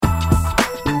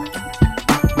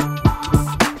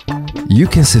You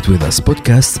Can Sit With Us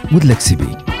podcast with Lexi B.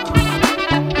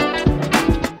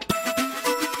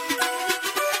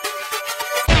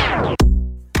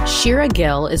 Shira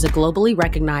Gill is a globally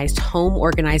recognized home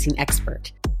organizing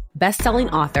expert,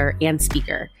 best-selling author, and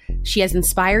speaker. She has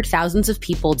inspired thousands of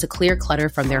people to clear clutter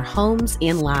from their homes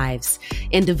and lives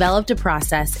and developed a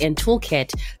process and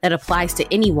toolkit that applies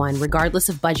to anyone regardless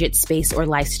of budget, space, or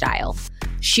lifestyle.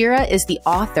 Shira is the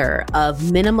author of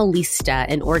Minimalista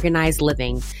and Organized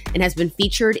Living and has been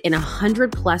featured in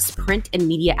 100+ print and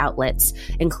media outlets,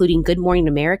 including Good Morning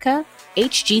America,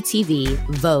 HGTV,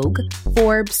 Vogue,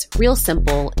 Forbes, Real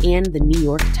Simple, and the New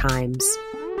York Times.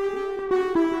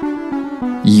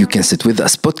 You Can Sit With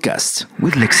Us podcast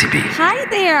with Lexi B. Hi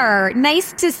there.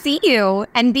 Nice to see you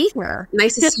and be here.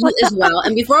 Nice to see you as well.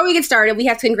 And before we get started, we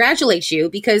have to congratulate you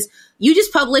because you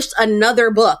just published another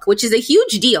book, which is a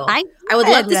huge deal. I would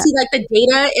love to see like the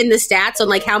data and the stats on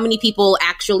like how many people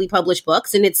actually publish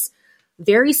books, and it's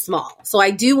very small. So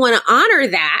I do want to honor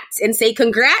that and say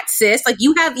congrats, sis. Like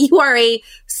you are a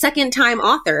second-time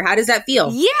author. How does that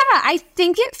feel? Yeah, I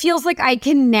think it feels like I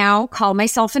can now call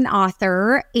myself an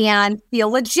author and feel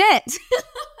legit.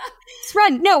 It's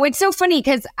fun. No, it's so funny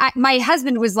because my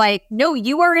husband was like, no,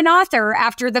 you are an author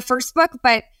after the first book.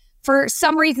 But for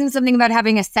some reason, something about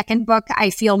having a second book, I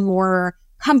feel more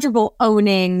comfortable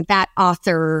owning that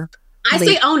author. I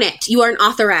say own it. You are an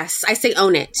authoress. I say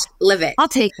own it. Live it. I'll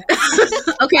take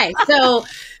it. Okay. So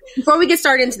before we get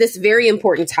started into this very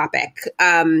important topic,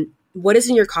 what is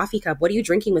in your coffee cup? What are you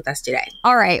drinking with us today?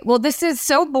 All right. Well, this is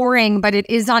so boring, but it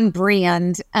is on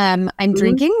brand. I'm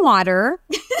drinking water.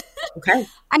 Okay.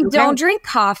 Don't drink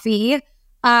coffee.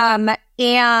 And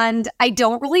I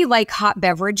don't really like hot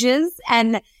beverages.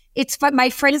 And it's fun.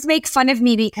 My friends make fun of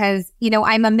me because,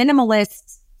 I'm a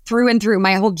minimalist through and through.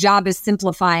 My whole job is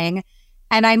simplifying.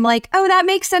 And I'm like, oh, that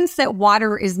makes sense that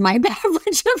water is my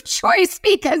beverage of choice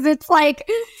because it's like,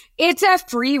 it's a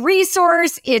free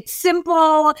resource. It's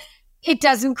simple. It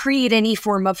doesn't create any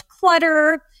form of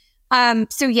clutter.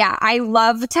 So yeah, I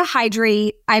love to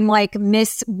hydrate. I'm like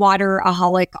Miss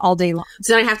Wateraholic all day long.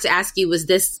 So I have to ask you, was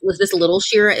this little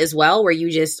Shira as well? Were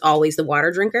you just always the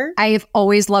water drinker? I have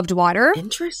always loved water.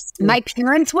 Interesting. My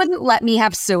parents wouldn't let me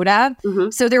have soda. Mm-hmm.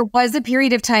 So there was a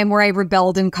period of time where I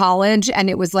rebelled in college and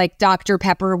it was like Dr.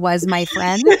 Pepper was my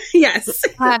friend. Yes.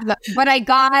 But I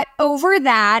got over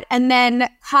that. And then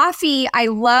coffee, I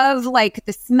love like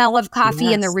the smell of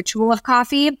coffee and the ritual of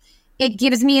coffee. It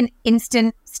gives me an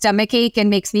instant stomach ache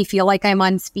and makes me feel like I'm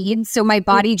on speed. So my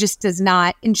body just does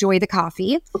not enjoy the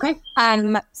coffee. Okay.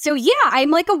 So yeah,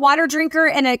 I'm like a water drinker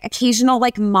and an occasional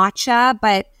like matcha,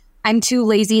 but I'm too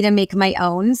lazy to make my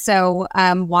own. So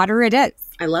water it is.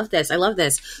 I love this.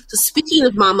 So speaking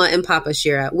of Mama and Papa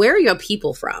Shira, where are your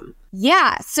people from?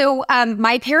 Yeah. So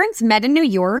my parents met in New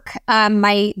York.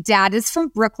 My dad is from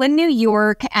Brooklyn, New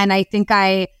York. And I think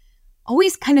I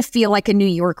always kind of feel like a New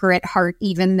Yorker at heart,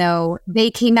 even though they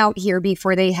came out here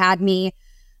before they had me.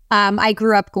 I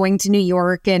grew up going to New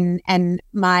York and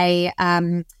my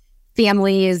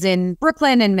family is in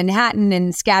Brooklyn and Manhattan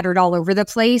and scattered all over the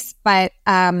place. But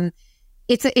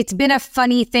it's been a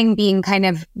funny thing being kind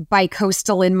of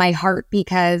bi-coastal in my heart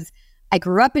because I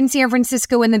grew up in San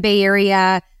Francisco in the Bay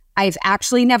Area. I've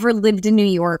actually never lived in New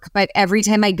York, but every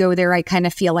time I go there, I kind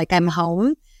of feel like I'm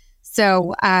home.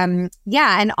 So,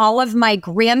 yeah, and all of my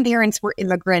grandparents were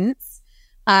immigrants.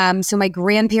 So my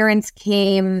grandparents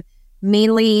came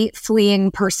mainly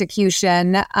fleeing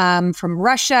persecution from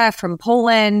Russia, from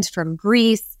Poland, from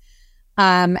Greece.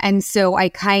 And so I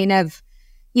kind of,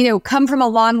 come from a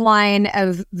long line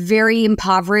of very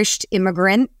impoverished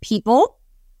immigrant people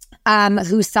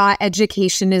who saw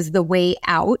education as the way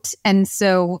out. And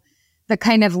so the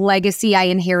kind of legacy I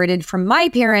inherited from my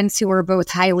parents, who were both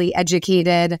highly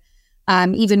educated,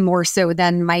 even more so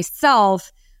than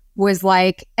myself, was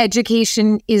like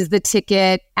education is the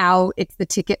ticket out. It's the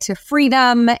ticket to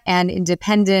freedom and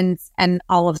independence and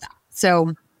all of that.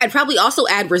 So I'd probably also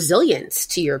add resilience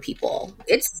to your people.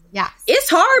 It's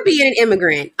hard being an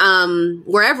immigrant,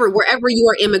 wherever you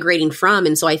are immigrating from.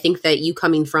 And so I think that you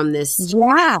coming from this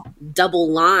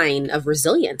double line of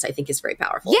resilience, I think is very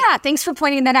powerful. Yeah. Thanks for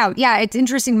pointing that out. Yeah. It's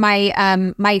interesting.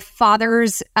 My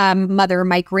father's mother,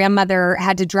 my grandmother,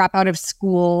 had to drop out of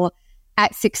school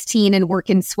at 16 and work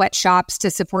in sweatshops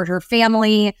to support her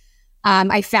family.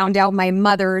 I found out my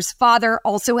mother's father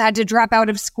also had to drop out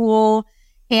of school.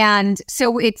 And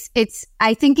so it's,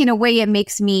 I think in a way it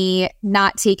makes me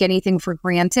not take anything for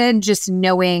granted, just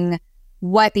knowing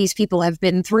what these people have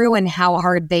been through and how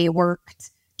hard they worked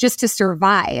just to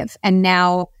survive. And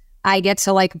now I get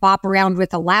to like bop around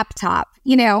with a laptop,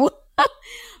 Yeah.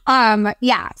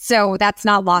 So that's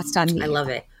not lost on me. I love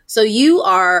it. So you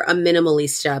are a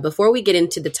minimalista. Before we get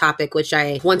into the topic, which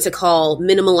I want to call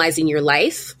minimalizing your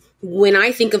life, when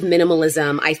I think of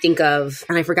minimalism, I think of,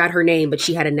 and I forgot her name, but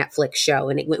she had a Netflix show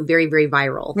and it went very, very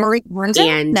viral. Marie Kondo?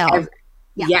 And No.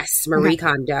 Yes, Marie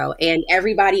Kondo. And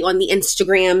everybody on the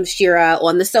Instagram, Shira,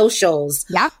 on the socials,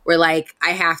 were like, I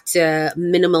have to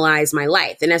minimalize my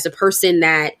life. And as a person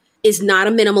that is not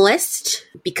a minimalist,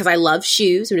 because I love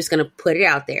shoes, I'm just going to put it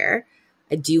out there.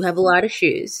 I do have a lot of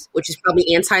shoes, which is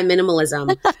probably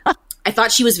anti-minimalism. I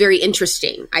thought she was very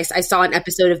interesting. I saw an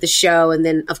episode of the show, and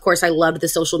then, of course, I loved the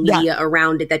social media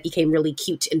around it that became really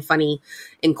cute and funny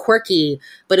and quirky.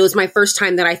 But it was my first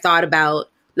time that I thought about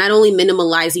not only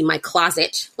minimalizing my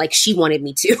closet like she wanted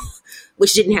me to,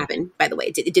 which didn't happen, by the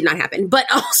way. It did not happen. But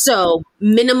also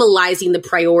minimalizing the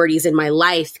priorities in my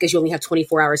life because you only have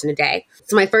 24 hours in a day.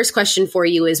 So my first question for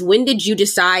you is, when did you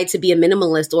decide to be a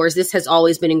minimalist, or is this has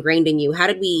always been ingrained in you? How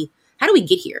did we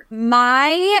get here?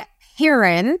 My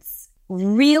parents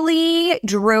really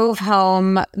drove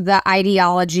home the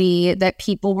ideology that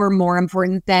people were more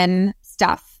important than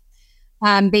stuff.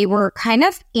 They were kind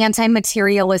of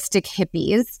anti-materialistic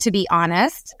hippies, to be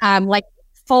honest, like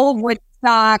full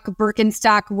Woodstock,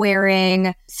 Birkenstock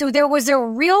wearing. So there was a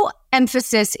real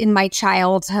emphasis in my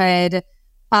childhood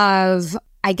of,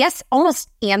 I guess, almost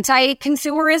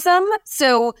anti-consumerism.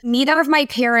 So neither of my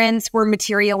parents were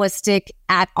materialistic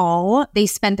at all. They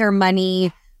spent their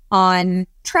money on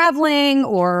traveling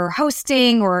or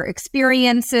hosting or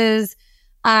experiences.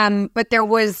 But there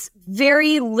was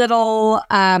very little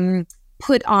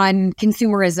put on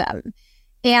consumerism.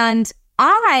 And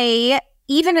I,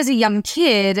 even as a young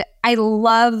kid, I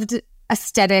loved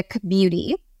aesthetic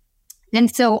beauty.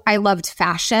 And so I loved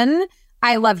fashion.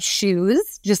 I loved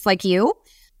shoes, just like you.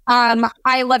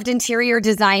 I loved interior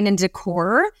design and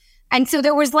decor. And so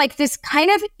there was like this kind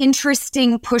of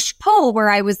interesting push-pull where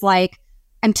I was like,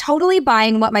 I'm totally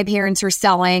buying what my parents are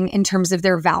selling in terms of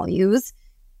their values.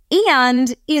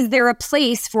 And is there a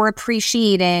place for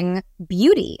appreciating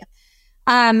beauty?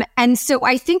 And so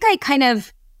I think I kind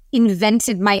of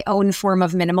invented my own form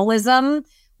of minimalism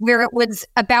where it was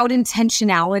about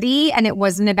intentionality and it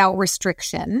wasn't about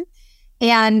restriction.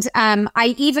 And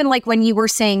I even, like when you were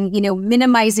saying,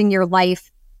 minimizing your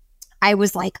life, I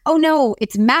was like, oh no,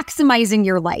 it's maximizing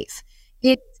your life.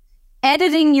 It's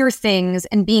editing your things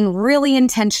and being really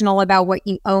intentional about what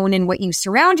you own and what you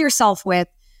surround yourself with.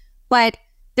 But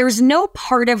there's no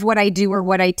part of what I do or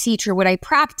what I teach or what I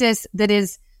practice that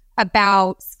is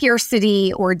about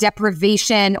scarcity or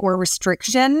deprivation or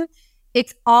restriction.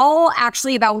 It's all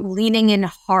actually about leaning in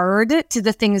hard to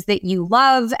the things that you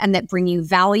love and that bring you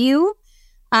value,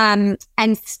 and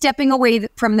stepping away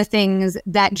from the things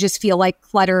that just feel like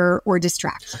clutter or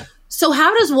distraction. So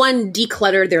how does one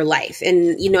declutter their life?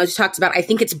 And, as you talked about, I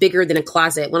think it's bigger than a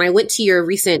closet. When I went to your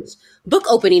recent book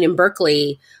opening in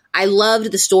Berkeley, I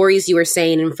loved the stories you were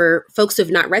saying. And for folks who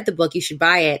have not read the book, you should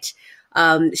buy it.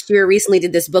 Shira recently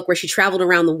did this book where she traveled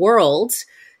around the world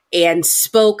and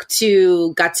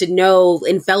got to know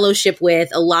and fellowship with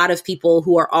a lot of people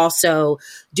who are also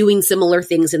doing similar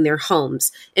things in their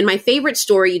homes. And my favorite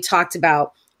story you talked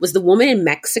about was the woman in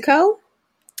Mexico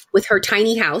with her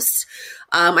tiny house.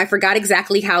 I forgot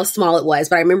exactly how small it was,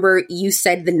 but I remember you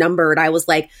said the number and I was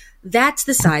like, that's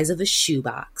the size of a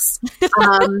shoebox.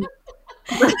 I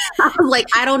was like,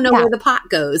 I don't know where the pot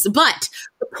goes. But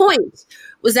the point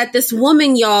was that this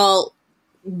woman, y'all,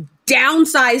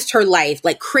 downsized her life,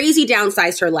 like crazy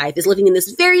downsized her life, is living in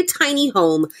this very tiny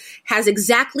home, has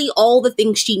exactly all the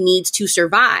things she needs to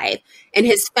survive, and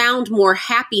has found more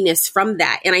happiness from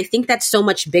that. And I think that's so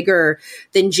much bigger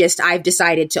than just, I've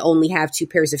decided to only have 2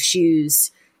 pairs of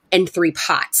shoes and 3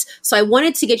 pots. So I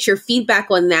wanted to get your feedback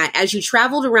on that. As you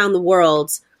traveled around the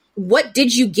world, what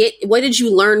did you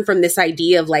learn from this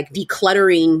idea of like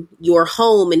decluttering your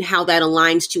home and how that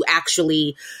aligns to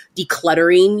actually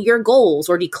decluttering your goals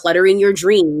or decluttering your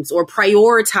dreams or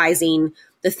prioritizing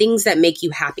the things that make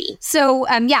you happy? So,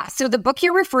 so the book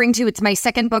you're referring to, it's my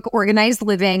second book, Organized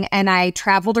Living. And I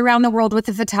traveled around the world with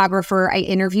a photographer. I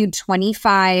interviewed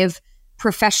 25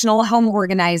 professional home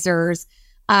organizers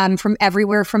from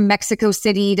everywhere from Mexico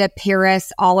City to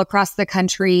Paris, all across the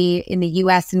country in the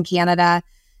US and Canada,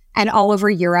 and all over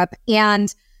Europe.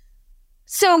 And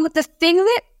so the thing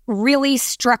that really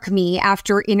struck me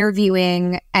after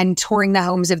interviewing and touring the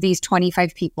homes of these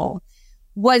 25 people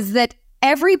was that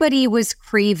everybody was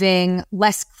craving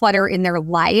less clutter in their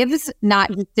lives, not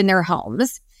just in their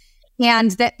homes.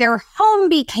 And that their home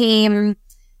became,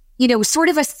 sort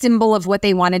of a symbol of what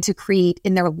they wanted to create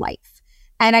in their life.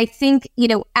 And I think,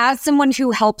 as someone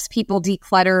who helps people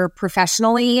declutter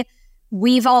professionally,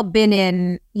 we've all been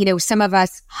in, some of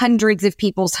us, hundreds of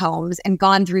people's homes and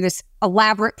gone through this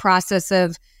elaborate process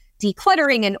of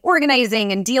decluttering and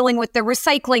organizing and dealing with the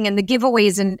recycling and the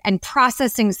giveaways and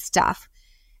processing stuff.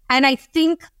 And I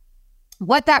think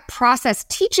what that process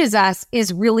teaches us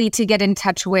is really to get in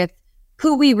touch with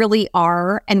who we really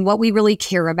are and what we really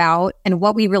care about and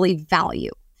what we really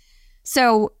value.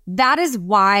 So that is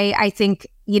why I think,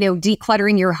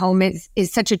 decluttering your home is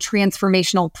such a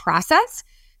transformational process,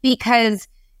 because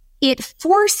it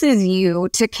forces you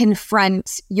to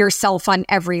confront yourself on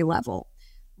every level.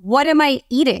 What am I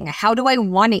eating? How do I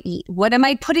want to eat? What am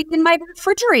I putting in my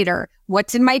refrigerator?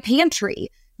 What's in my pantry?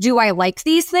 Do I like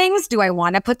these things? Do I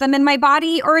want to put them in my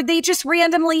body, or are they just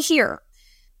randomly here?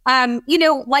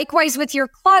 Likewise with your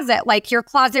closet, like your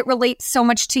closet relates so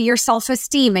much to your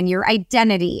self-esteem and your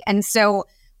identity. And so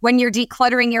when you're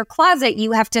decluttering your closet,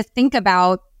 you have to think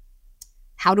about,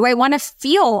 how do I want to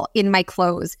feel in my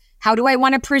clothes? How do I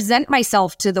want to present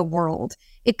myself to the world?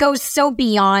 It goes so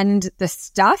beyond the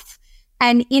stuff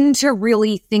and into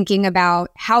really thinking about,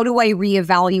 how do I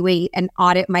reevaluate and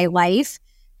audit my life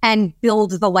and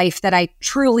build the life that I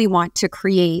truly want to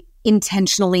create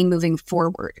intentionally moving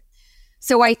forward.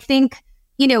 So I think,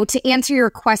 to answer your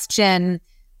question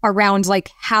around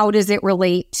how does it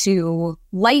relate to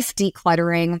life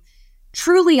decluttering,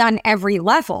 truly on every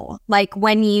level. Like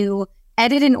when you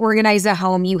edit and organize a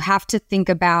home, you have to think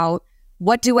about,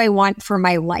 what do I want for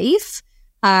my life?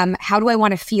 How do I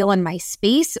want to feel in my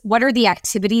space? What are the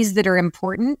activities that are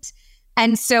important?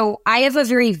 And so I have a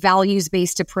very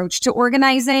values-based approach to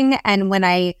organizing. And when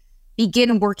I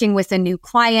begin working with a new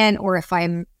client, or if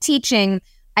I'm teaching,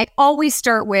 I always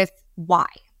start with why.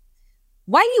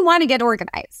 Why do you want to get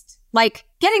organized?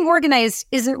 Getting organized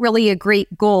isn't really a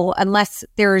great goal unless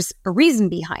there's a reason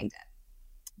behind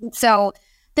it. So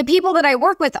the people that I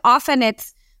work with, often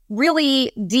it's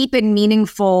really deep and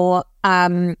meaningful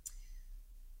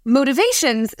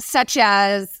motivations, such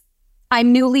as,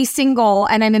 I'm newly single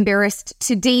and I'm embarrassed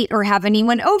to date or have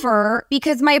anyone over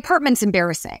because my apartment's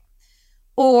embarrassing.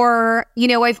 Or,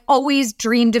 I've always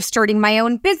dreamed of starting my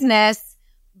own business,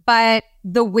 but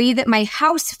the way that my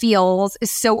house feels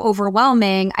is so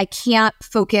overwhelming, I can't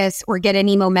focus or get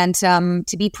any momentum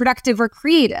to be productive or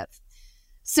creative.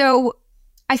 So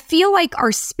I feel like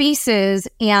our spaces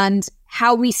and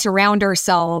how we surround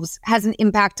ourselves has an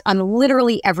impact on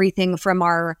literally everything, from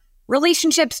our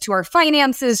relationships to our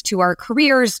finances, to our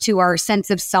careers, to our sense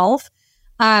of self.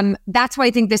 That's why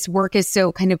I think this work is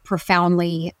so kind of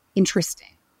profoundly interesting.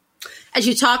 As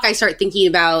you talk, I start thinking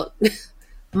about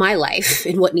my life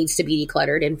and what needs to be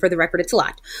decluttered. And for the record, it's a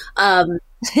lot.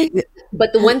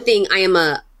 But the one thing, I am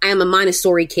a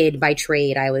Montessori kid by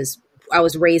trade. I was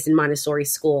raised in Montessori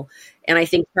school. And I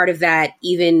think part of that,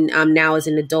 even now as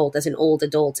an old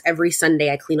adult, every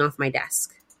Sunday I clean off my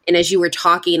desk. And as you were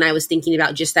talking, I was thinking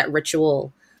about just that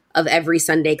ritual of every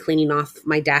Sunday cleaning off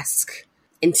my desk.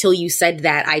 Until you said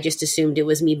that, I just assumed it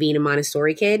was me being a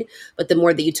Montessori kid. But the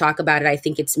more that you talk about it, I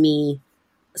think it's me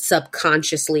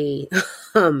subconsciously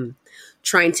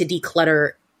trying to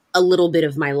declutter a little bit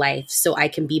of my life so I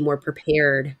can be more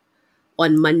prepared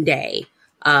on Monday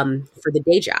for the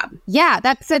day job. Yeah,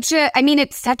 that's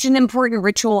it's such an important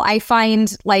ritual. I find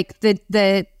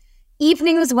the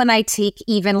evenings when I take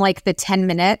even the 10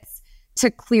 minutes to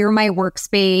clear my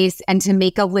workspace and to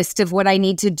make a list of what I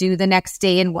need to do the next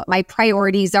day and what my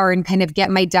priorities are and kind of get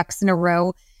my ducks in a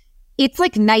row. It's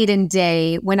like night and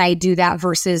day when I do that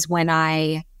versus when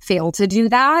I fail to do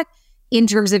that, in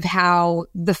terms of how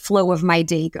the flow of my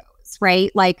day goes,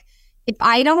 right? If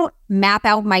I don't map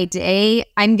out my day,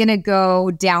 I'm going to go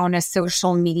down a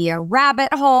social media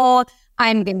rabbit hole.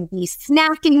 I'm going to be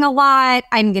snacking a lot.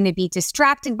 I'm going to be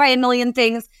distracted by a million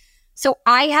things. So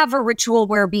I have a ritual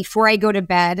where before I go to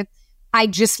bed, I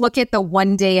just look at the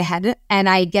one day ahead and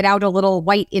I get out a little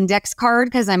white index card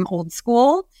because I'm old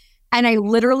school. And I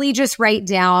literally just write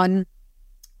down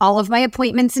all of my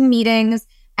appointments and meetings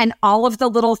and all of the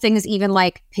little things, even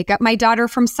pick up my daughter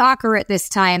from soccer at this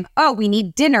time. Oh, we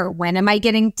need dinner. When am I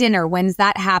getting dinner? When's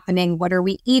that happening? What are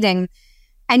we eating?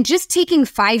 And just taking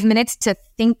 5 minutes to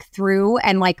think through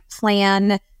and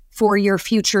plan for your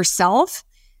future self.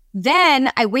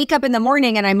 Then I wake up in the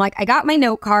morning and I'm I got my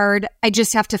note card. I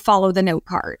just have to follow the note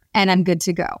card and I'm good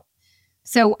to go.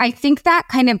 So I think that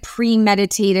kind of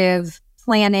premeditative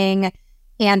planning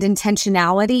and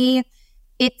intentionality,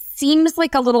 it seems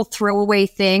like a little throwaway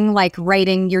thing, like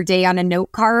writing your day on a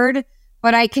note card.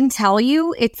 But I can tell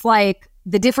you, it's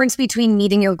the difference between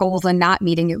meeting your goals and not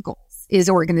meeting your goals is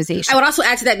organization. I would also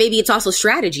add to that, maybe it's also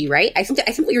strategy, right? I think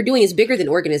what you're doing is bigger than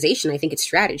organization. I think it's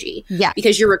strategy. Yeah.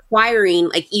 Because you're requiring,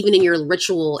 even in your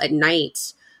ritual at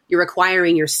night, you're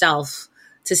requiring yourself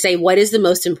to say, what is the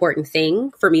most important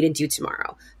thing for me to do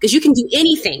tomorrow? Because you can do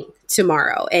anything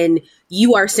tomorrow. And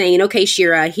you are saying, okay,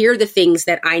 Shira, here are the things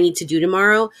that I need to do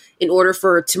tomorrow in order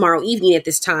for tomorrow evening at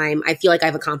this time, I feel like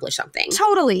I've accomplished something.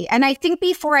 Totally. And I think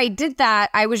before I did that,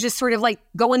 I was just sort of like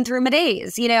going through my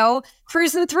days,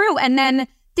 cruising through. And then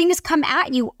things come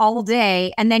at you all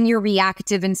day and then you're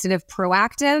reactive instead of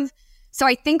proactive. So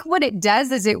I think what it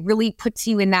does is it really puts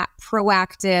you in that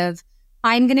proactive,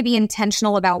 I'm going to be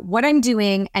intentional about what I'm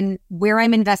doing and where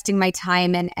I'm investing my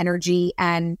time and energy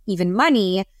and even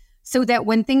money, so that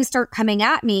when things start coming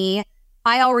at me,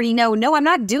 I already know, no, I'm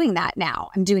not doing that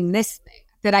now. I'm doing this thing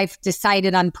that I've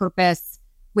decided on purpose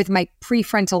with my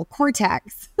prefrontal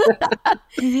cortex. At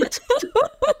 10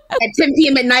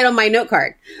 p.m. at night on my note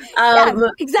card.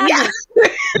 Exactly. Yeah.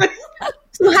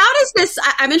 So how does this,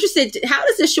 I'm interested, how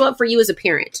does this show up for you as a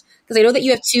parent? Because I know that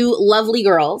you have two lovely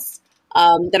girls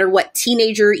that are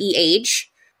teenager-y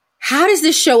age. How does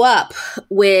this show up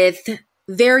with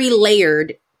very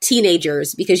layered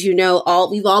teenagers? Because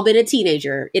we've all been a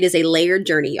teenager. It is a layered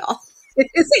journey, y'all. It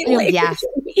is a layered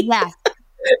journey. Yes.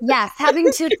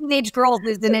 Having two teenage girls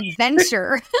is an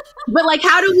adventure. But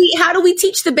how do we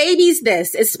teach the babies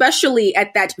this, especially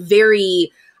at that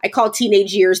very, I call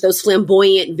teenage years, those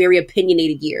flamboyant, very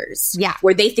opinionated years. Yeah.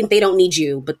 Where they think they don't need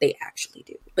you, but they actually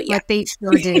do. But they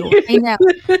sure do. I know.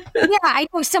 Yeah, I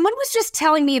know. Someone was just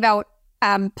telling me about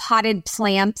potted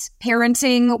plant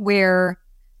parenting, where,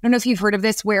 I don't know if you've heard of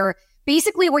this, where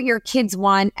basically what your kids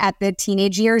want at the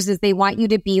teenage years is they want you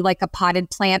to be like a potted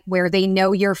plant where they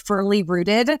know you're firmly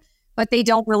rooted, but they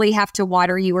don't really have to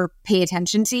water you or pay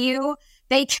attention to you.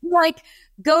 They can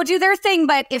go do their thing,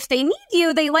 but if they need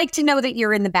you, they like to know that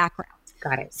you're in the background.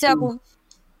 Got it. So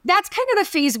that's kind of the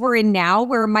phase we're in now,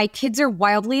 where my kids are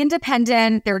wildly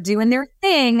independent. They're doing their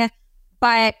thing.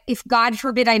 But if God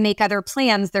forbid I make other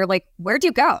plans, they're like, where'd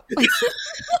you go?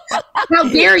 How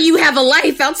dare you have a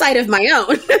life outside of my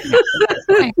own?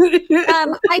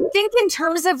 I think in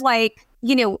terms of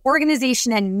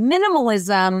organization and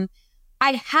minimalism,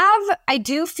 I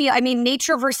do feel,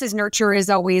 nature versus nurture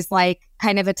is always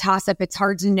kind of a toss up. It's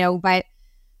hard to know, but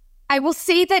I will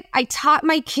say that I taught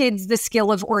my kids the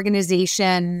skill of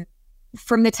organization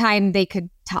from the time they could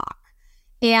talk.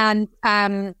 And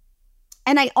I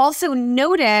also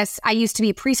notice, I used to be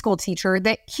a preschool teacher,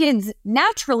 that kids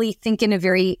naturally think in a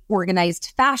very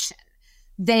organized fashion.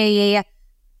 When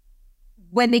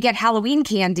they get Halloween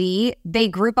candy, they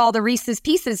group all the Reese's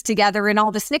Pieces together and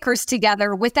all the Snickers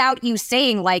together without you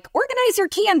saying, organize your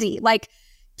candy.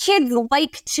 Kids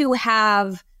like to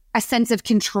have a sense of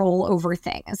control over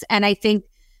things. And I think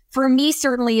for me,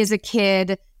 certainly as a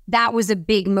kid, that was a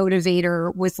big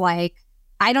motivator, was I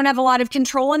don't have a lot of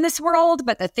control in this world,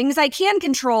 but the things I can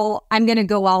control, I'm going to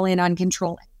go all in on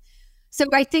controlling. So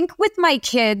I think with my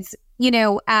kids,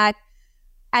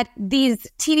 at these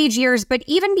teenage years, but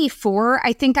even before,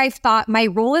 I think I've thought my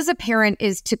role as a parent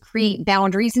is to create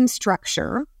boundaries and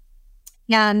structure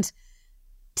and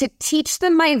to teach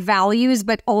them my values,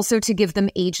 but also to give them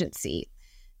agency.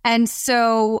 And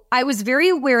so I was very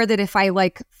aware that if I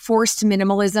forced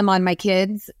minimalism on my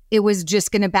kids, it was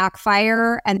just going to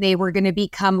backfire and they were going to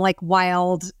become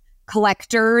wild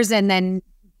collectors, and then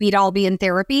we'd all be in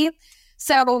therapy.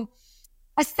 So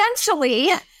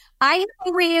essentially, I have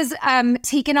always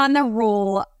taken on the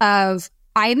role of,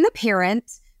 I'm the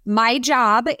parent. My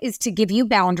job is to give you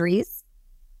boundaries.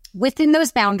 Within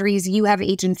those boundaries, you have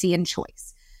agency and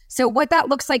choice. So what that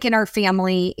looks like in our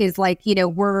family is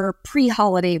we're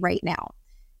pre-holiday right now.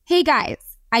 Hey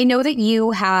guys, I know that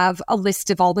you have a list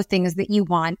of all the things that you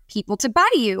want people to buy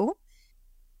you.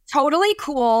 Totally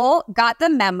cool. Got the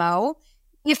memo.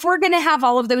 If we're going to have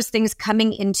all of those things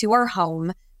coming into our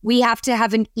home, we have to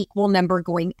have an equal number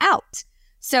going out.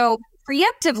 So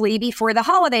preemptively before the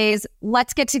holidays,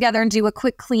 let's get together and do a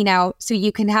quick clean out so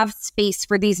you can have space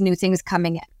for these new things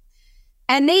coming in.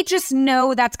 And they just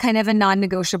know that's kind of a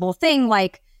non-negotiable thing.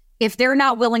 If they're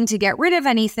not willing to get rid of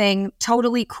anything,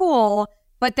 totally cool.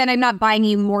 But then I'm not buying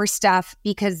you more stuff,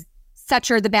 because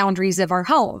such are the boundaries of our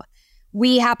home.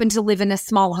 We happen to live in a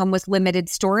small home with limited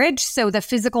storage. So the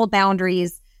physical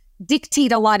boundaries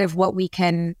dictate a lot of what we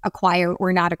can acquire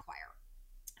or not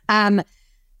acquire.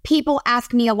 People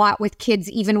ask me a lot with kids,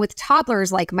 even with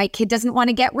toddlers, my kid doesn't want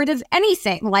to get rid of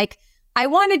anything. I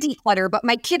want to declutter, but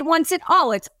my kid wants it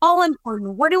all. It's all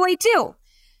important. What do I do?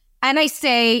 And I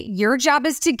say, your job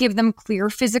is to give them clear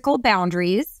physical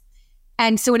boundaries.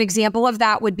 And so an example of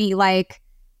that would be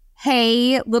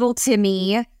hey, little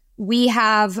Timmy, we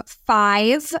have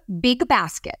 5 big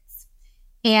baskets.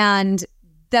 And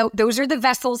those are the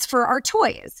vessels for our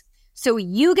toys. So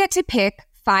you get to pick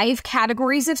 5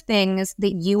 categories of things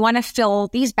that you want to fill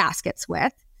these baskets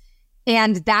with.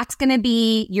 And that's going to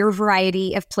be your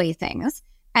variety of playthings.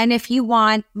 And if you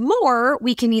want more,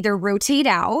 we can either rotate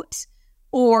out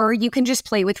or you can just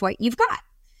play with what you've got.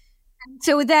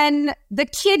 So then the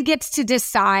kid gets to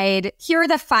decide, here are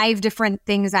the 5 different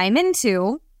things I'm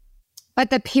into, but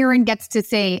the parent gets to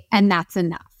say, and that's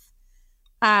enough.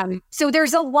 So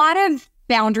there's a lot of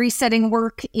boundary setting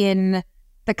work in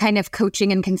the kind of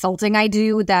coaching and consulting I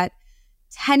do that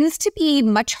tends to be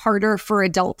much harder for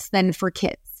adults than for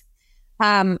kids,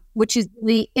 which is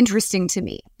really interesting to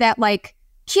me. That like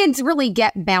kids really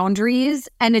get boundaries,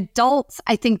 and adults,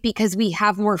 I think because we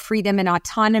have more freedom and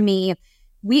autonomy,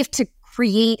 we have to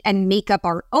create and make up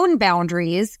our own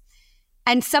boundaries.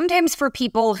 And sometimes for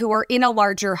people who are in a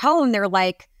larger home, they're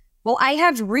like, well, I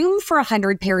have room for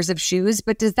 100 pairs of shoes,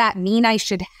 but does that mean I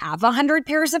should have 100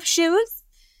 pairs of shoes?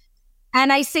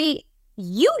 And I say,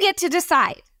 you get to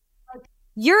decide.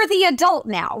 You're the adult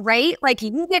now, right? Like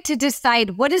you get to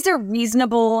decide what is a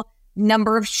reasonable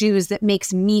number of shoes that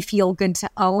makes me feel good to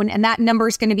own. And that number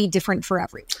is going to be different for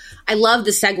everyone. I love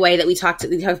the segue that we talked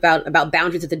about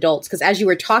boundaries with adults, because as you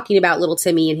were talking about little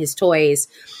Timmy and his toys,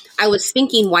 I was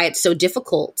thinking why it's so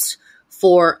difficult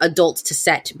for adults to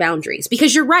set boundaries.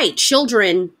 Because you're right,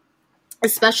 children,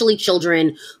 especially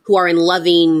children who are in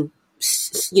loving,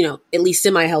 at least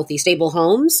semi-healthy, stable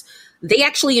homes, they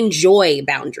actually enjoy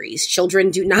boundaries. Children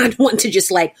do not want to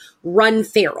just like run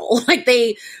feral. Like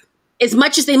as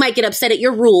much as they might get upset at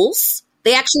your rules,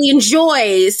 they actually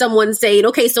enjoy someone saying,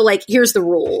 okay, so like, here's the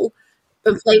rule,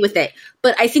 and play with it.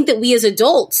 But I think that we as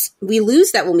adults, we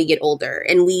lose that when we get older,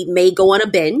 and we may go on a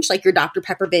binge, like your Dr.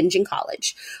 Pepper binge in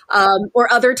college,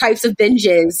 or other types of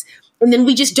binges. And then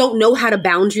we just don't know how to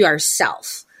boundary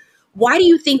ourselves. Why do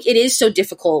you think it is so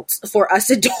difficult for us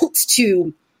adults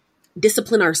to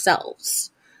discipline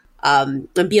ourselves and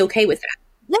be okay with that?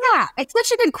 Yeah, it's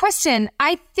such a good question.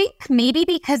 I think maybe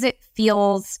because it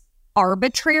feels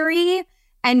arbitrary,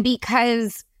 and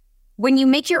because when you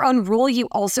make your own rule, you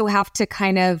also have to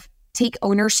kind of take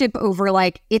ownership over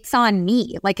like, it's on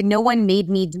me. Like no one made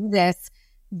me do this.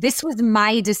 This was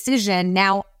my decision.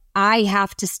 Now I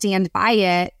have to stand by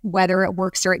it, whether it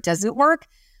works or it doesn't work.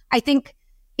 I think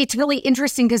it's really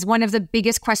interesting because one of the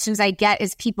biggest questions I get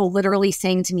is people literally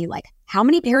saying to me like, how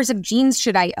many pairs of jeans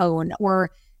should I own? Or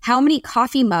how many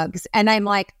coffee mugs? And I'm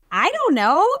like, I don't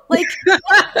know. Like,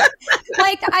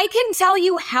 like I can tell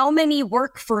you how many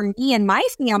work for me and my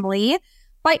family,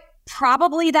 but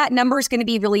probably that number is going to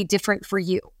be really different for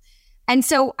you. And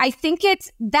so I think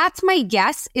that's my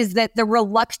guess, is that the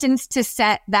reluctance to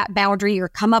set that boundary or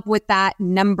come up with that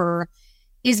number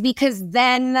is because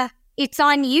then it's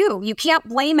on you. You can't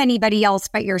blame anybody else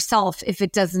but yourself if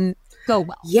it doesn't go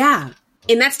well. Yeah.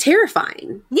 And that's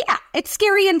terrifying. Yeah, it's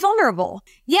scary and vulnerable.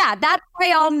 Yeah, that's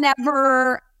why I'll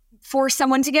never force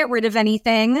someone to get rid of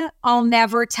anything. I'll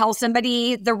never tell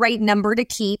somebody the right number to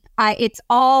keep. It's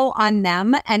all on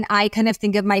them. And I kind of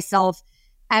think of myself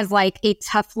as like a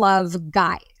tough love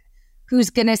guide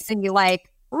who's going to say like,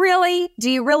 really? Do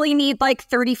you really need like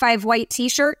 35 white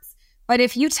t-shirts? But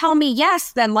if you tell me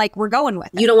yes, then like we're going with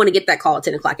it. You don't want to get that call at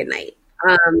 10 o'clock at night.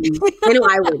 I know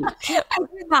I wouldn't.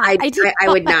 I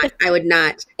would not. I would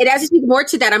not. And as I speak more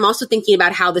to that, I'm also thinking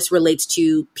about how this relates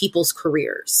to people's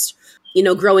careers.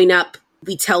 Growing up,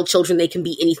 we tell children they can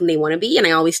be anything they want to be. And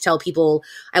I always tell people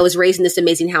I was raised in this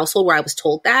amazing household where I was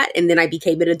told that. And then I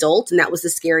became an adult. And that was the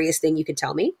scariest thing you could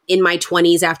tell me. In my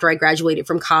 20s, after I graduated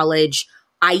from college,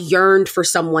 I yearned for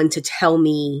someone to tell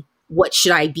me, what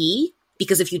should I be?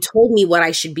 Because if you told me what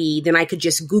I should be, then I could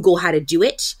just Google how to do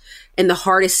it. And the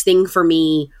hardest thing for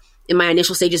me in my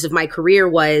initial stages of my career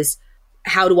was,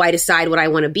 how do I decide what I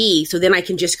want to be? So then I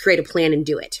can just create a plan and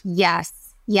do it. Yes.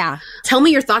 Yeah. Tell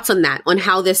me your thoughts on that, on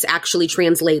how this actually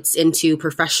translates into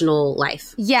professional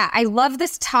life. Yeah, I love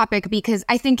this topic because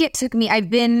I think it took me, I've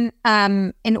been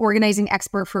an organizing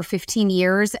expert for 15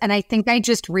 years. And I think I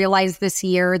just realized this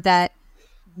year that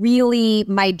really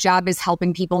my job is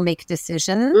helping people make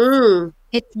decisions.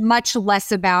 It's much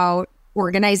less about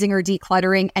organizing or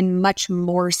decluttering and much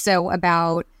more so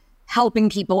about helping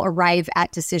people arrive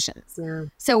at decisions. Yeah.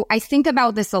 So I think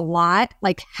about this a lot,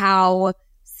 like how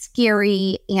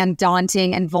scary and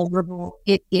daunting and vulnerable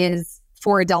it is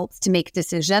for adults to make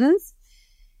decisions.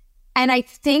 And I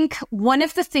think one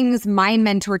of the things my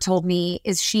mentor told me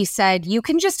is she said, you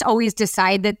can just always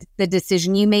decide that the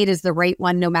decision you made is the right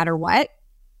one no matter what,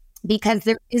 because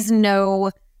there is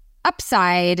no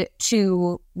upside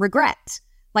to regret.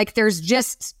 Like there's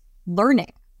just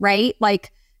learning, right?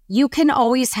 Like you can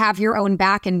always have your own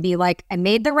back and be like, I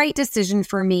made the right decision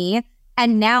for me.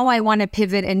 And now I want to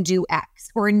pivot and do X,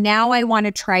 or now I want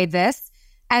to try this,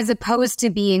 as opposed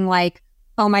to being like,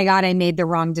 oh my God, I made the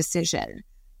wrong decision,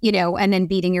 and then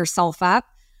beating yourself up.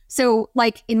 So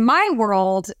like in my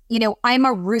world, I'm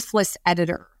a ruthless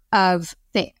editor of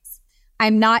things.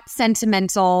 I'm not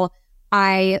sentimental.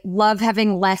 I love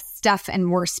having less stuff and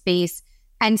more space.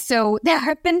 And so there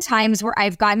have been times where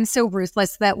I've gotten so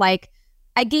ruthless that like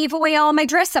I gave away all my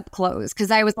dress up clothes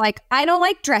because I was like, I don't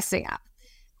like dressing up.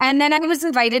 And then I was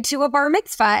invited to a bar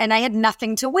mitzvah and I had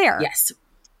nothing to wear. Yes.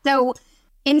 So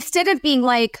instead of being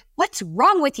like, what's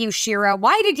wrong with you, Shira?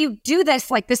 Why did you do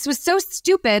this? Like, this was so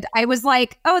stupid. I was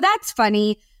like, oh, that's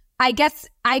funny. I guess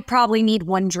I probably need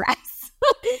one dress.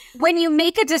 When you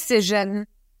make a decision,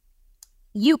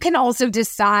 you can also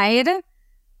decide,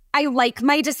 I like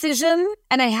my decision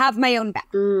and I have my own back.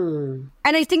 And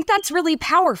I think that's really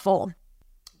powerful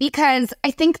because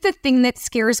I think the thing that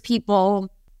scares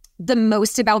people the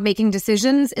most about making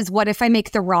decisions is, what if I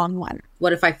make the wrong one?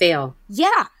 What if I fail?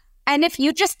 Yeah. And if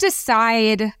you just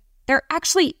decide, there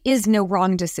actually is no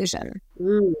wrong decision.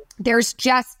 There's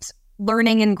just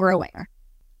learning and growing.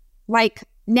 Like,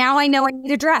 now I know I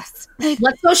need a dress.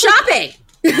 Let's go shopping.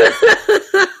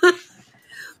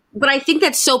 But I think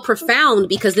that's so profound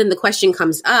because then the question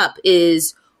comes up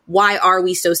is, why are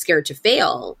we so scared to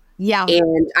fail? Yeah.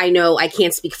 And I know I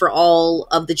can't speak for all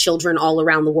of the children all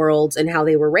around the world and how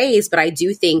they were raised, but I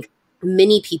do think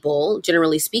many people,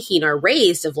 generally speaking, are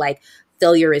raised of like,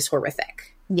 failure is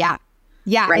horrific. Yeah.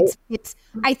 Yeah. Right? It's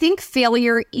I think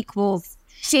failure equals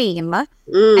shame.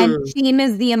 And shame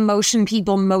is the emotion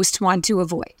people most want to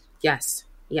avoid. Yes.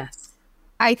 Yes.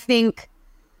 I think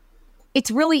it's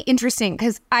really interesting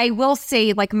because I will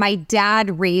say, like, my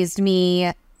dad raised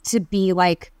me to be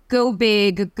like, go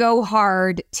big, go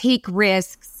hard, take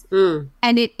risks.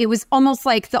 And it was almost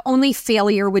like the only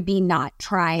failure would be not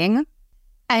trying.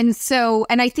 And so,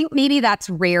 and I think maybe that's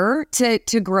rare to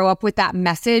grow up with that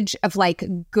message of like,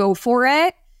 go for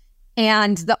it.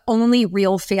 And the only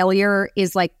real failure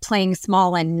is like playing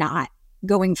small and not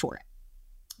going for it.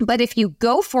 But if you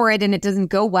go for it and it doesn't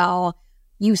go well,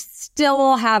 you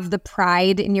still have the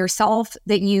pride in yourself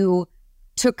that you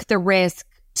took the risk,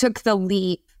 took the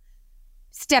leap,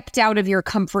 stepped out of your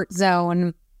comfort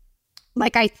zone.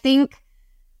 Like, I think,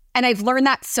 and I've learned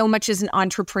that so much as an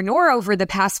entrepreneur over the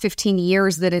past 15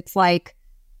 years, that it's like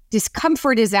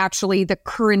discomfort is actually the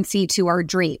currency to our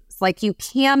dreams. Like, you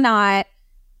cannot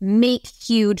make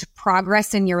huge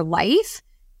progress in your life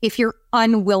if you're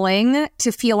unwilling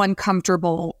to feel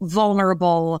uncomfortable,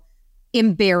 vulnerable,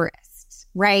 embarrassed,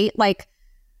 right? Like,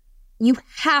 you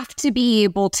have to be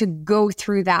able to go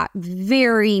through that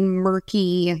very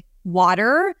murky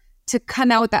water to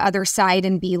come out the other side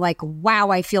and be like, wow,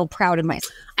 I feel proud of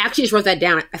myself. I actually just wrote that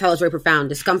down. I thought it was very profound.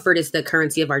 Discomfort is the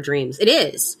currency of our dreams. It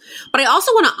is. But I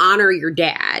also want to honor your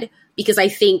dad because I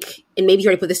think, and maybe you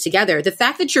already put this together, the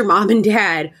fact that your mom and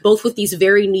dad, both with these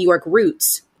very New York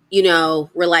roots,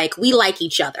 were like, we like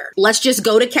each other. Let's just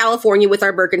go to California with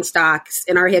our Birkenstocks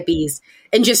and our hippies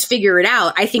and just figure it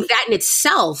out. I think that in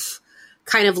itself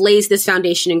kind of lays this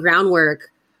foundation and groundwork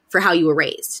for how you were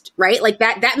raised, right? Like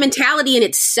that mentality in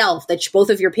itself, that both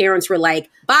of your parents were like,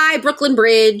 bye, Brooklyn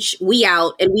Bridge, we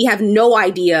out, and we have no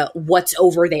idea what's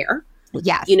over there.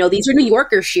 Yeah. These are New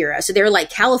Yorkers, Shira. So they're like,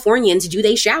 Californians, do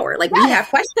they shower? Like, we have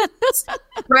questions,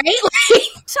 right? Like,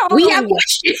 totally. We have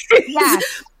questions. Yeah.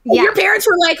 Yeah. Your parents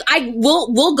were like,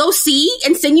 we'll go see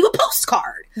and send you a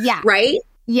postcard. Yeah. Right?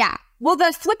 Yeah. Well,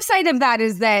 the flip side of that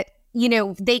is that,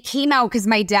 they came out because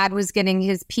my dad was getting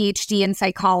his PhD in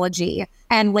psychology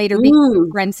and later became a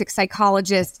forensic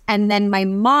psychologist. And then my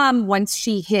mom, once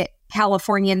she hit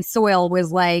Californian soil,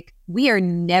 was like, we are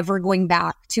never going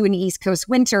back to an East Coast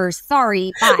winter.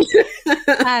 Sorry,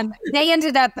 bye. They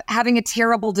ended up having a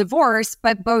terrible divorce,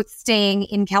 but both staying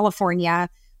in California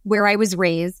where I was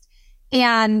raised.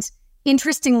 And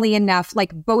interestingly enough,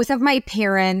 like, both of my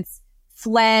parents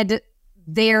fled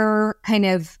their kind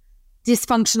of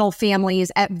dysfunctional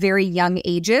families at very young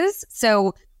ages.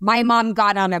 So my mom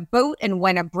got on a boat and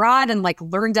went abroad and like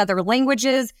learned other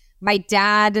languages. My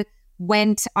dad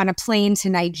went on a plane to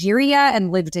Nigeria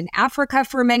and lived in Africa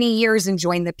for many years and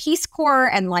joined the Peace Corps.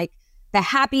 And like the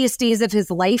happiest days of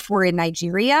his life were in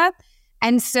Nigeria.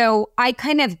 And so I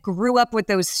kind of grew up with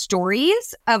those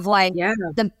stories of like,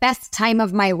 the best time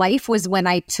of my life was when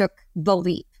I took the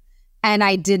leap and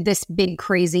I did this big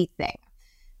crazy thing.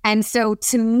 And so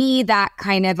to me, that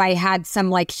kind of, I had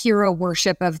some like hero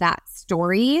worship of that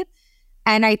story.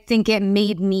 And I think it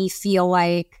made me feel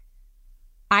like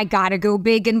I got to go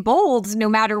big and bold no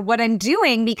matter what I'm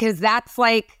doing, because that's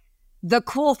like the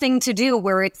cool thing to do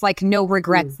where it's like no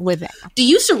regrets living. Do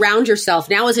you surround yourself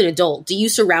now as an adult? Do you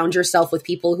surround yourself with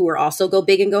people who are also go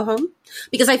big and go home?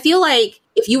 Because I feel like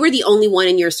if you were the only one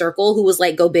in your circle who was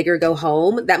like go big or go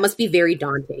home, that must be very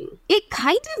daunting. It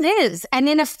kind of is. And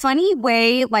in a funny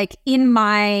way, like in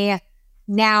my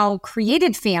now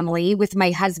created family with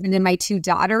my husband and my 2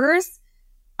 daughters,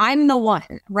 I'm the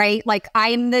one, right? Like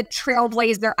I'm the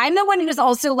trailblazer. I'm the one who's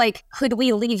also like, could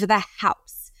we leave the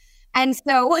house? And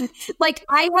so like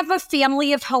I have a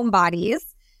family of homebodies.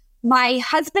 My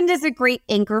husband is a great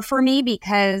anchor for me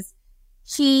because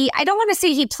I don't want to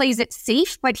say he plays it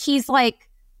safe, but he's like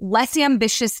less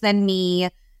ambitious than me.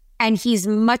 And he's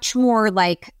much more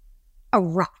like a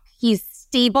rock. He's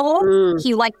stable.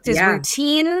 He likes his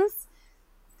routines.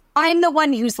 I'm the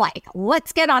one who's like,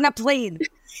 let's get on a plane.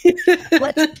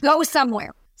 Let's go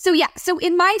somewhere. So yeah. So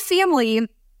in my family,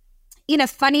 in a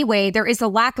funny way, there is a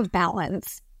lack of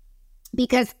balance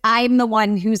because I'm the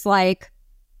one who's like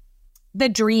the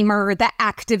dreamer, the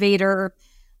activator.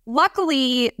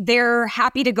 Luckily, they're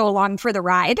happy to go along for the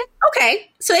ride.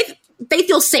 Okay. So they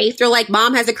feel safe. They're like,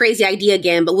 Mom has a crazy idea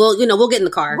again, but we'll get in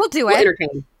the car. We'll do it. We'll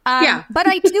entertain. But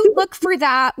I do look for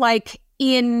that like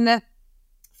in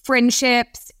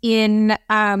friendships, in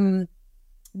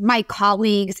my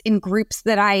colleagues, in groups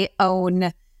that I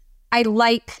own.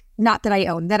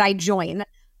 That I join.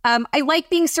 I like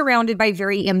being surrounded by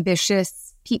very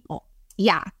ambitious people.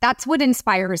 Yeah, that's what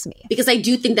inspires me. Because I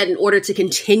do think that in order to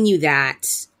continue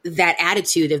that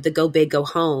attitude of the go big, go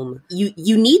home,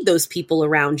 you need those people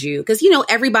around you. Because,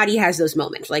 everybody has those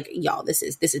moments like, y'all, this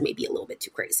is maybe a little bit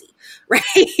too crazy,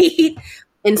 right?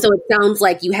 And so it sounds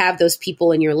like you have those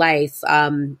people in your life,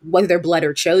 whether they're blood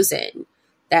or chosen,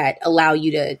 that allow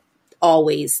you to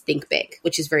always think big,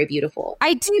 which is very beautiful.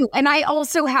 I do. And I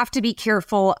also have to be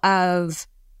careful of,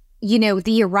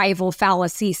 the arrival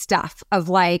fallacy stuff of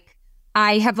like,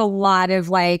 I have a lot of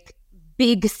like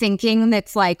big thinking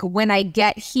that's like, when I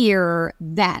get here,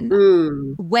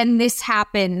 then when this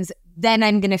happens, then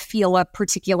I'm going to feel a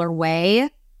particular way.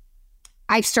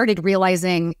 I've started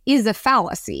realizing is a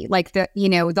fallacy. Like the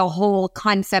whole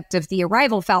concept of the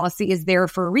arrival fallacy is there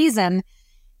for a reason.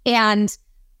 And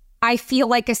I feel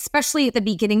like, especially at the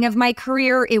beginning of my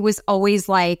career, it was always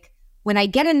like, when I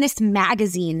get in this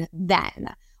magazine,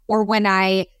 then, or when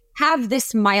I have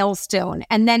this milestone.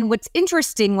 And then what's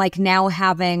interesting, like now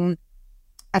having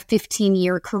a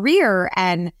 15-year career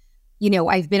and,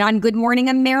 I've been on Good Morning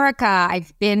America.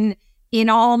 I've been in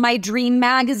all my dream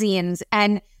magazines.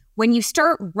 And when you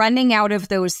start running out of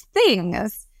those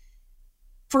things,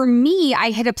 for me,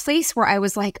 I hit a place where I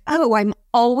was like, oh, I'm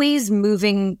always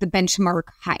moving the benchmark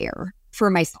higher for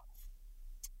myself.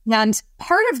 And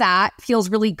part of that feels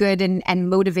really good and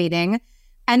motivating.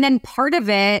 And then part of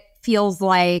it feels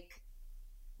like,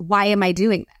 why am I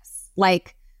doing this?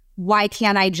 Like, why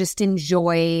can't I just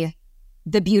enjoy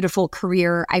the beautiful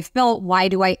career I've built? Why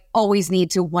do I always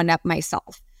need to one-up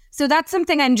myself? So that's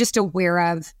something I'm just aware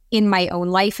of in my own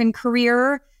life and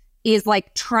career, is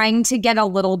like trying to get a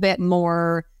little bit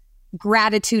more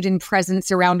gratitude and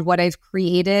presence around what I've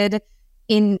created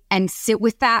and sit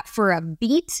with that for a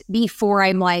beat before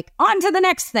I'm like, on to the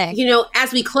next thing.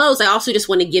 As we close, I also just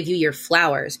want to give you your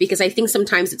flowers, because I think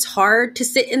sometimes it's hard to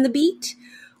sit in the beat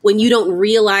when you don't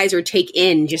realize or take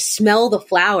in, just smell the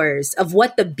flowers of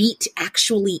what the beat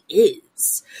actually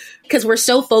is. Because we're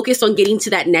so focused on getting to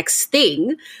that next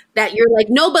thing that you're like,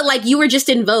 no, but like you were just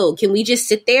in vogue. Can we just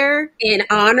sit there and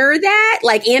honor that?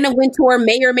 Like Anna Wintour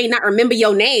may or may not remember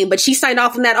your name, but she signed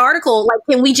off on that article. Like,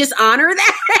 can we just honor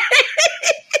that?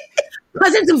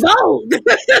 Because it's Vogue.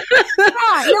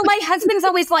 My husband's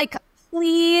always like,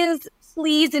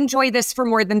 please enjoy this for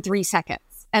more than 3 seconds.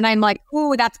 And I'm like,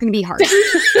 ooh, that's going to be hard.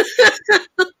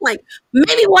 Like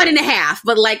maybe 1.5,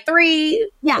 but like 3.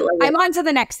 Yeah, I'm on to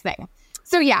the next thing.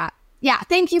 So yeah.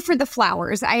 Thank you for the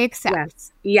flowers. I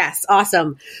accept. Yes.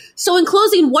 Awesome. So in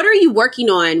closing, what are you working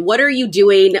on? What are you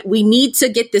doing? We need to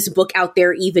get this book out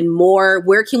there even more.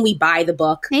 Where can we buy the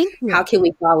book? Thank you. How can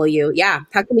we follow you? Yeah.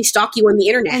 How can we stalk you on the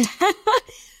internet?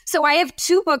 So I have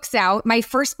 2 books out. My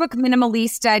first book,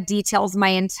 Minimalista, details my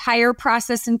entire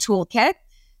process and toolkit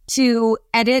to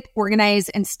edit, organize,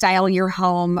 and style your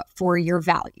home for your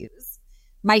values.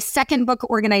 My second book,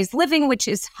 Organized Living, which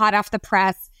is hot off the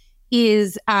press,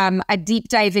 is a deep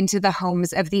dive into the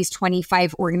homes of these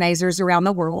 25 organizers around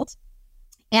the world.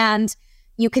 And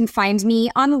you can find me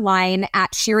online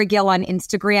at Shira Gill on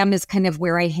Instagram is kind of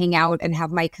where I hang out and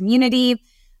have my community.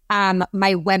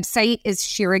 My website is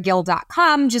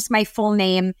shiragill.com, just my full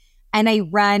name. And I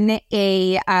run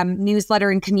a newsletter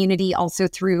and community also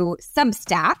through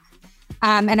Substack.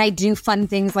 And I do fun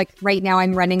things like right now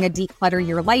I'm running a Declutter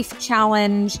Your Life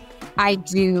challenge. I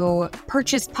do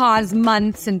purchase pause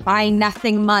months and buy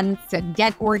nothing months and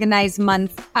get organized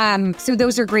months. So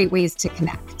those are great ways to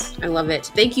connect. I love it.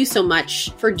 Thank you so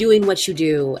much for doing what you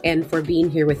do and for being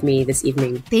here with me this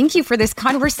evening. Thank you for this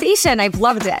conversation. I've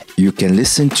loved it. You can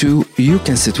listen to You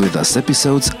Can Sit With Us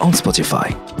episodes on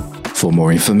Spotify. For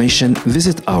more information,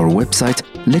 visit our website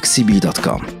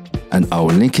lexibi.com and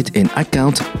our LinkedIn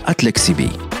account at Lexibi.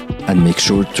 And make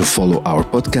sure to follow our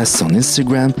podcasts on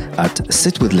Instagram at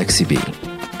Sit with Lexibi.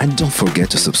 And don't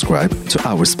forget to subscribe to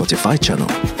our Spotify channel.